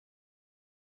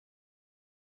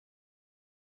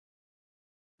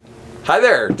Hi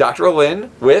there, Dr. Wolynn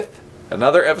with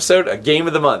another episode of Game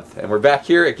of the Month. And we're back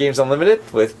here at Games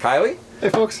Unlimited with Kylie. Hey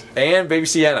folks. And baby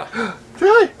Sienna.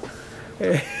 Hi.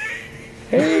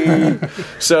 Hey.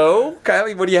 So,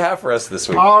 Kylie, what do you have for us this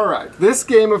week? Alright, this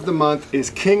Game of the Month is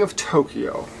King of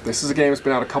Tokyo. This is a game that's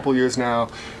been out a couple years now.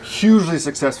 Hugely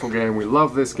successful game. We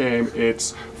love this game.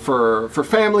 It's for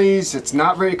families. It's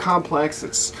not very complex.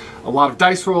 It's a lot of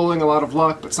dice rolling, a lot of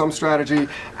luck, but some strategy.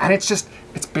 And it's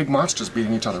big monsters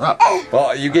beating each other up.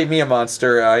 Well, you gave me a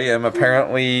monster. I am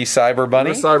apparently Cyber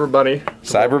Bunny. Cyber Bunny.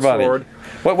 Cyber Bunny. Sword.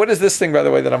 What is this thing, by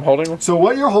the way, that I'm holding? So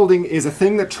what you're holding is a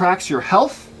thing that tracks your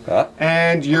health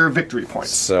and your victory points.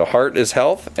 So heart is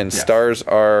health and stars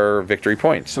are victory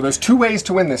points. So there's two ways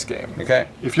to win this game. Okay.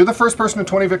 If you're the first person to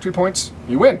 20 victory points,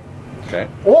 you win. Okay.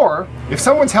 Or, if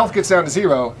someone's health gets down to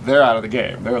 0, they're out of the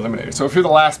game. They're eliminated. So if you're the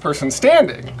last person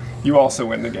standing, you also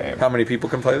win the game. How many people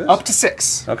can play this? Up to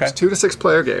 6. Okay. It's a 2 to 6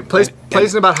 player game. Plays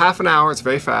in about half an hour. It's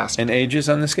very fast. And ages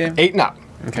on this game? 8 and up.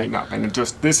 Okay. 8 and up. And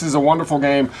this is a wonderful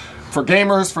game for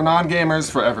gamers, for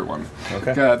non-gamers, for everyone.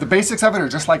 Okay. The basics of it are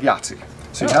just like Yahtzee.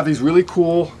 So you have these really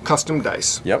cool custom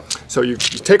dice. Yep. So you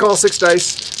take all 6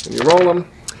 dice and you roll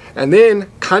them. And then,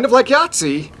 kind of like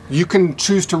Yahtzee, you can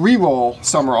choose to re-roll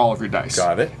some or all of your dice.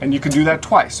 Got it. And you can do that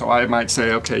twice. So I might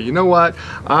say, okay, you know what?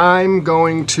 I'm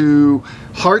going to...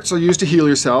 Hearts are used to heal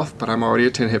yourself, but I'm already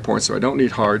at 10 hit points, so I don't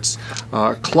need hearts.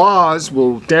 Claws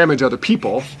will damage other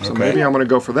people, so maybe I'm going to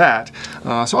go for that.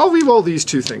 So I'll re-roll these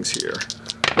 2 things here.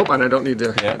 Oh, and I don't need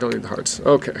I don't need the hearts.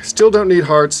 Okay, still don't need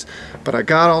hearts, but I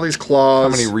got all these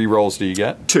claws. How many re-rolls do you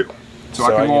get? 2. So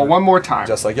I can roll one more time.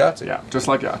 Just like Yahtzee? Yeah, just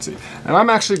like Yahtzee. And I'm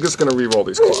actually just going to re-roll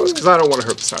these claws, because I don't want to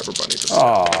hurt the Cyber Bunny.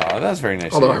 Oh, that's very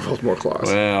nice. Although I rolled more claws.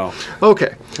 Wow.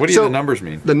 Okay. What do the numbers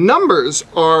mean? The numbers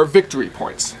are victory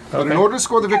points. But in order to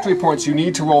score the victory points, you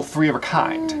need to roll 3 of a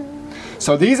kind.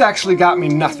 So these actually got me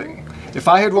nothing. If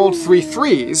I had rolled 3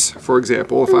 3s, for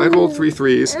example, if I had rolled 3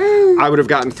 3s, I would have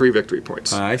gotten 3 victory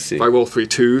points. I see. If I roll 3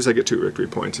 2s, I get 2 victory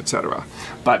points, etc.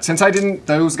 But since I didn't,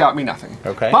 those got me nothing.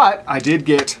 Okay. But I did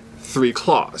get 3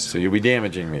 claws. So you'll be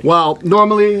damaging me. Well,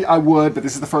 normally I would, but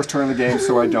this is the first turn of the game,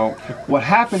 so I don't. What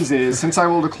happens is, since I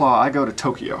rolled a claw, I go to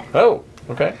Tokyo. Oh,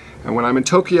 okay. And when I'm in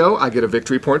Tokyo, I get a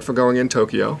victory point for going in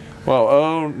Tokyo. Well,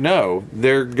 oh no,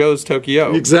 there goes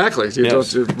Tokyo. Exactly.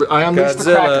 Yes. I unleashed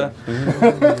the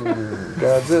Kraken.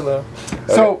 Godzilla.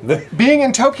 So, being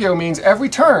in Tokyo means every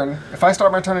turn, if I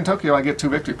start my turn in Tokyo, I get 2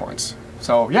 victory points.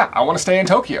 So, yeah, I want to stay in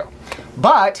Tokyo.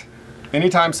 But,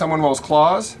 anytime someone rolls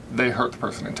claws, they hurt the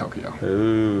person in Tokyo.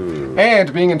 Ooh.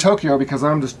 And being in Tokyo, because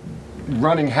I'm just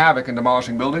running havoc and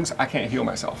demolishing buildings, I can't heal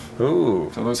myself.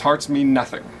 Ooh. So those hearts mean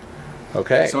nothing.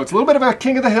 Okay. So it's a little bit of a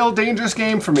King of the Hill dangerous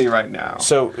game for me right now.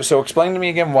 So explain to me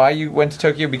again why you went to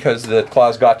Tokyo, because the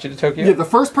claws got you to Tokyo? Yeah, the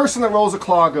first person that rolls a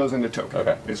claw goes into Tokyo.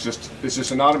 Okay. It's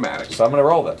just an automatic. So I'm gonna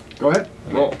roll then. Go ahead.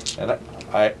 Roll. And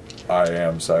I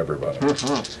am Cyber Bunny.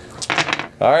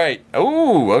 All right.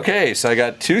 Ooh, okay. So I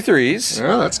got 2 3s.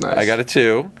 Yeah, that's nice. I got a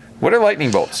 2. What are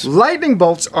lightning bolts? Lightning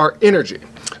bolts are energy.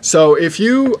 So if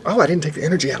you... Oh, I didn't take the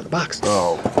energy out of the box.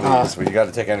 Oh, please. Well, you got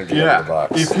to take energy out of the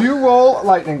box. If you roll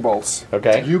lightning bolts,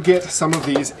 you get some of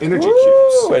these energy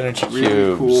cubes. Energy cubes.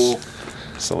 Really cool.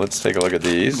 So let's take a look at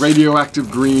these.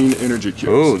 Radioactive green energy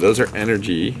cubes. Oh, those are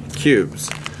energy cubes.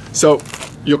 So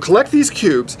you'll collect these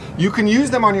cubes. You can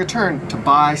use them on your turn to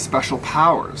buy special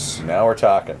powers. Now we're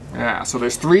talking. Yeah, so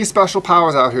there's 3 special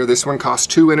powers out here. This one costs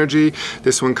 2 energy,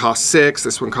 this one costs 6,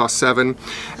 this one costs 7,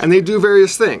 and they do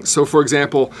various things. So for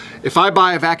example, if I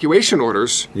buy evacuation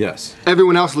orders,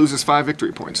 everyone else loses 5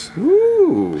 victory points.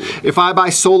 Ooh. If I buy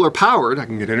solar powered, I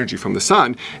can get energy from the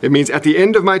sun. It means at the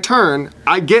end of my turn,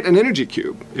 I get an energy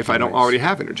cube if I don't already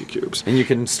have energy cubes. And you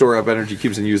can store up energy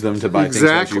cubes and use them to buy things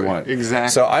that you want. Exactly.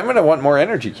 So I'm going to want more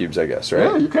energy cubes, I guess, right?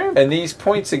 Yeah, you can. And these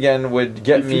points again would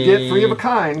get me... If you get 3 of a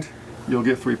kind, you'll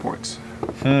get 3 points.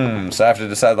 So I have to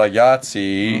decide like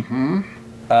Yahtzee.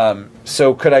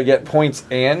 So could I get points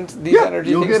and these energy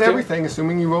things you'll get too? everything,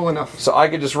 assuming you roll enough. So I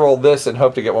could just roll this and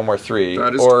hope to get 1 more 3.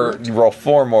 That is or correct. roll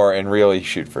 4 more and really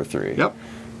shoot for 3. Yep.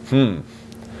 I'm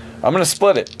going to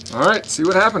split it. All right, see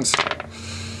what happens.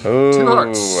 Ooh, 2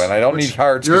 hearts. And I don't need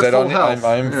hearts because I don't.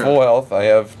 I'm full health. I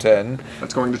have 10.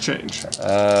 That's going to change.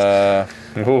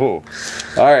 Ooh.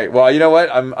 All right. Well, you know what?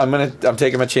 I'm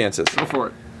taking my chances. Go for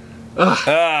it.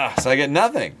 So I get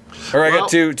nothing. Or I got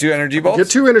two energy bolts. You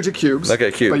get 2 energy cubes.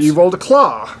 Okay, cubes. But you rolled a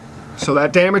claw, so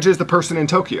that damages the person in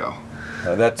Tokyo.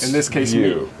 That's in this case you.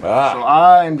 Me. So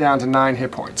I am down to 9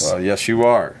 hit points. Well, yes, you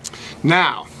are.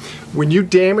 Now, when you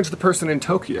damage the person in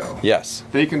Tokyo,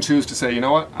 they can choose to say, you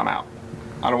know what, I'm out.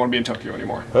 I don't want to be in Tokyo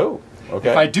anymore. Oh,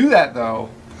 okay. If I do that, though,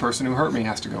 the person who hurt me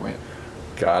has to go in.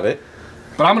 Got it.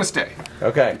 But I'm going to stay.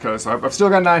 Okay. Because I've still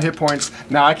got 9 hit points.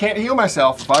 Now, I can't heal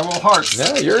myself if I roll hearts.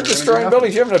 No, you're destroying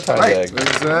buildings. You have no time Right, to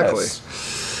exactly.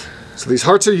 Yes. So these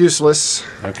hearts are useless.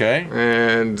 Okay.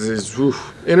 And these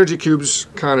energy cubes,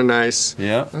 kind of nice.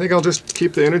 Yeah. I think I'll just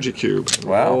keep the energy cube.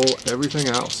 Wow. Roll everything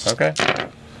else. Okay.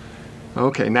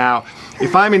 Okay, now,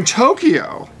 if I'm in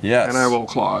Tokyo Yes. and I roll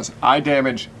claws, I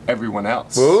damage everyone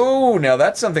else. Ooh, now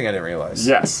that's something I didn't realize.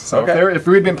 Yes. So Okay. if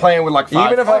we'd been playing with like 5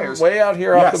 Even if players, I'm way out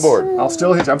here off the board. I'll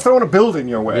still hit you. I'm throwing a building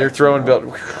your way. You're throwing build.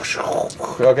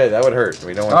 Okay, that would hurt.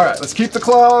 We don't want All right, that. let's keep the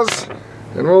claws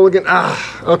and roll again.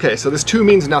 Okay, so this 2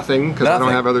 means nothing because I don't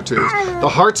Nothing. have other 2s. The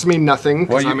hearts mean nothing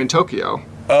because I'm in Tokyo.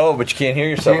 Oh, but you can't heal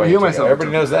yourself. Can't heal myself.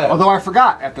 Everybody knows that. Although I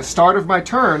forgot, at the start of my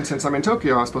turn, since I'm in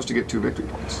Tokyo, I'm supposed to get 2 victory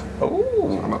points.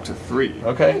 Ooh. I'm up to 3.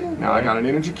 Okay. Now I got an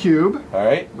energy cube, All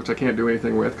right. which I can't do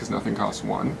anything with because nothing costs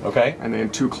 1. Okay. And then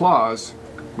 2 claws,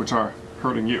 which are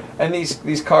hurting you. And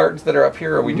these cards that are up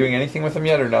here, are we doing anything with them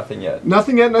yet or nothing yet?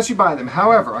 Nothing yet unless you buy them.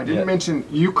 However, I didn't Yeah. mention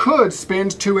you could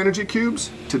spend 2 energy cubes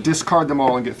to discard them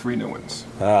all and get 3 new ones.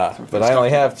 But I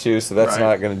only have 2, so that's Right.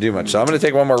 not going to do much. So I'm going to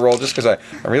take one more roll just because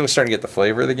I'm really starting to get the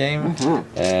flavor of the game.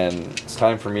 And it's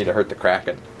time for me to hurt the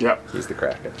Kraken. Yep. He's the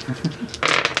Kraken.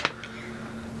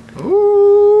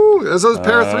 Ooh, there's those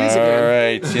pair of 3s again. All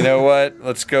right. You know what?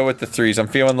 Let's go with the 3s. I'm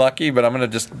feeling lucky, but I'm going to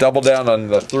just double down on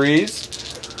the 3s.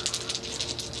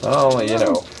 Oh, you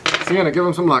know. Sienna, give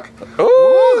him some luck.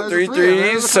 Ooh, there's a 3 3, and there's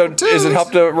threes. a So couple does it 2s.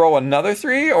 help to roll another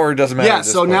 3 or does it matter? Yeah, at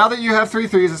this so point? now that you have 3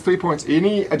 3s, it's 3 points.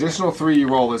 Any additional 3 you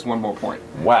roll is 1 more point.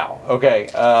 Wow. Okay.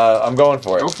 I'm going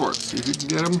for it. Go for it. See if you can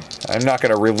get him. I'm not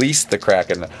going to release the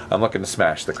Kraken. I'm looking to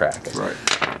smash the Kraken. Right.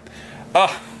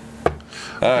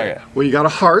 Okay. Well, you got a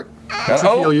heart to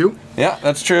heal you. Yeah,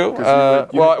 that's true. you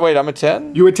Well, wait, I'm at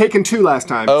 10? You had taken 2 last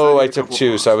time. Oh, so I you had a took couple 2,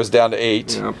 more. so I was down to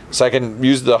 8. Yep. So I can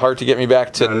use the heart to get me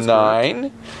back to That is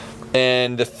 9.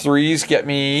 And the 3s get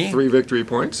me 3 victory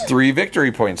points. 3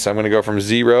 victory points. So I'm going to go from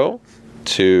 0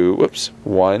 to,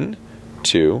 1,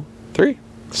 2, 3.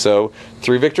 So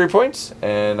 3 victory points,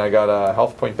 and I got a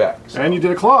health point back. So. And you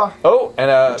did a claw. Oh,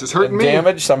 and Which is hurting me.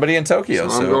 damage somebody in Tokyo.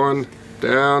 So I'm going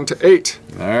down to 8.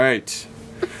 All right.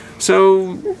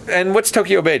 So, and what's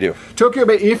Tokyo Bay do? Tokyo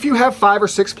Bay, if you have 5 or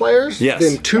 6 players, Yes.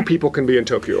 then 2 people can be in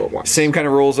Tokyo at once. Same kind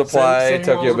of rules apply. Same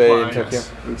Tokyo rules Bay apply, and Tokyo.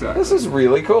 yes, exactly. This is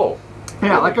really cool.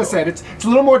 Yeah, like I said, it's a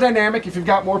little more dynamic if you've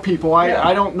got more people.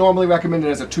 I don't normally recommend it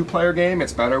as a 2-player game.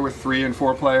 It's better with 3 and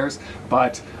 4 players,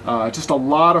 but just a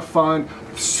lot of fun.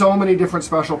 So many different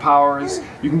special powers.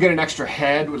 You can get an extra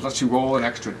head, which lets you roll an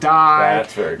extra die.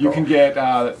 That's very cool. You can get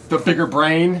the bigger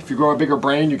brain. If you grow a bigger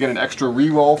brain, you get an extra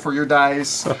re-roll for your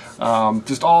dice.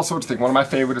 Just all sorts of things. One of my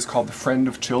favorite is called the Friend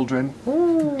of Children.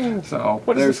 So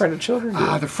What does the Friend of Children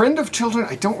do? the Friend of Children,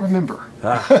 I don't remember.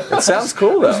 It sounds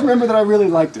cool I just though. remember that I really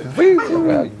liked it.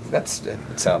 Well,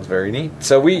 it sounds very neat.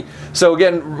 So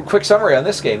again, quick summary on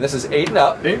this game. This is 8 and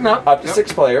up. 8 and up. Up to Yep.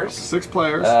 6 players. 6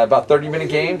 players. About 30-minute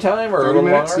game time or a 30 little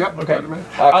minutes, longer? yep. Okay. 30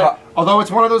 minutes. Although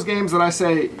it's one of those games that I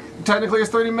say technically it's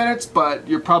 30 minutes, but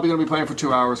you're probably going to be playing for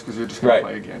 2 hours because you're just going to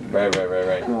play again. Right.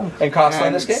 And cost on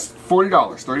And this game? it's $40,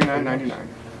 $39.99.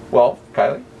 Well,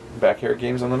 Kylie, back here at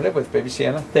Games Unlimited with Baby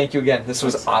Sienna. Thank you again. This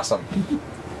was awesome.